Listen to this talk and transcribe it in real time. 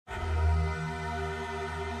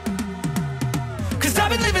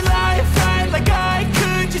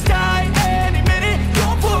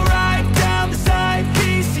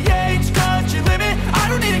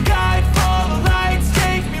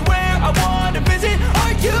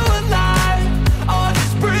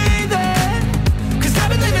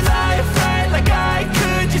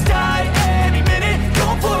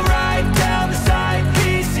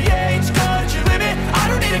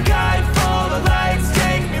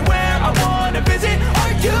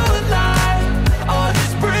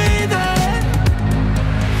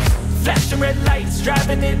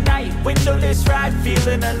windowless ride,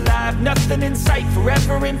 feeling alive. Nothing in sight,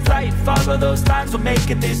 forever in flight. Follow those lines, we'll make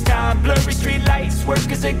it this time. Blurry street lights,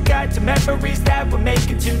 work as a guide to memories that we're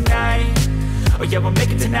making tonight. Oh yeah, we'll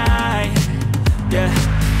make it tonight. Yeah.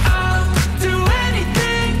 I'll do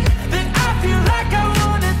anything that I feel like I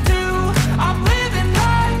wanna do. I'm living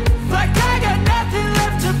life like I got nothing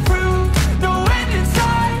left to prove. No end in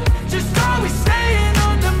sight, just always staying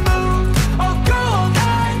on the move. I'll go all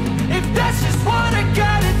night if that's just what I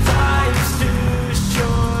gotta do. Life's too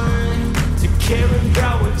short to care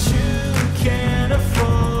about what you can't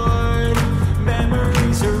afford.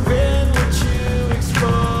 Memories are in what you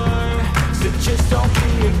explore, so just don't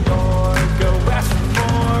be ignored. Go ask for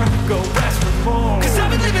more, go ask for more. 'Cause I've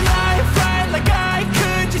been living life right like I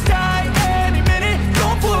could just die any minute.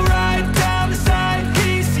 Going for a ride down the side,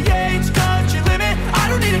 PCH, country limit. I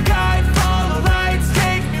don't need a guide, follow lights,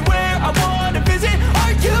 take me where I wanna visit.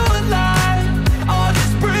 Are you alive? I'll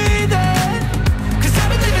just breathe in. 'Cause I've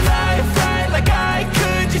been living life right like I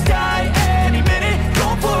could just die any minute.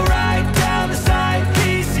 Going for a ride down the side,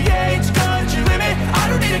 PCH, country limit. I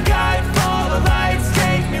don't need a guide, follow lights,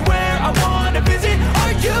 take me where I wanna visit.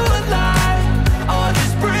 Are you alive? I'll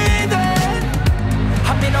just breathe in.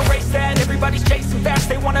 I'm in a race that everybody's chasing fast.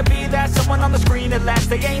 They wanna be that someone on the screen at last.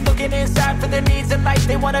 They ain't looking inside for their needs in life.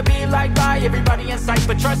 They wanna be liked by everybody in sight.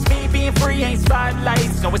 But trust me, being free ain't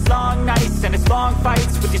spotlights. No, it's long nights and it's long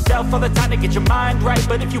fights with yourself all the time to get your mind right.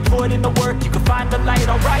 But if you put in the work, you can find the light,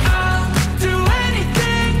 alright? I'll do it.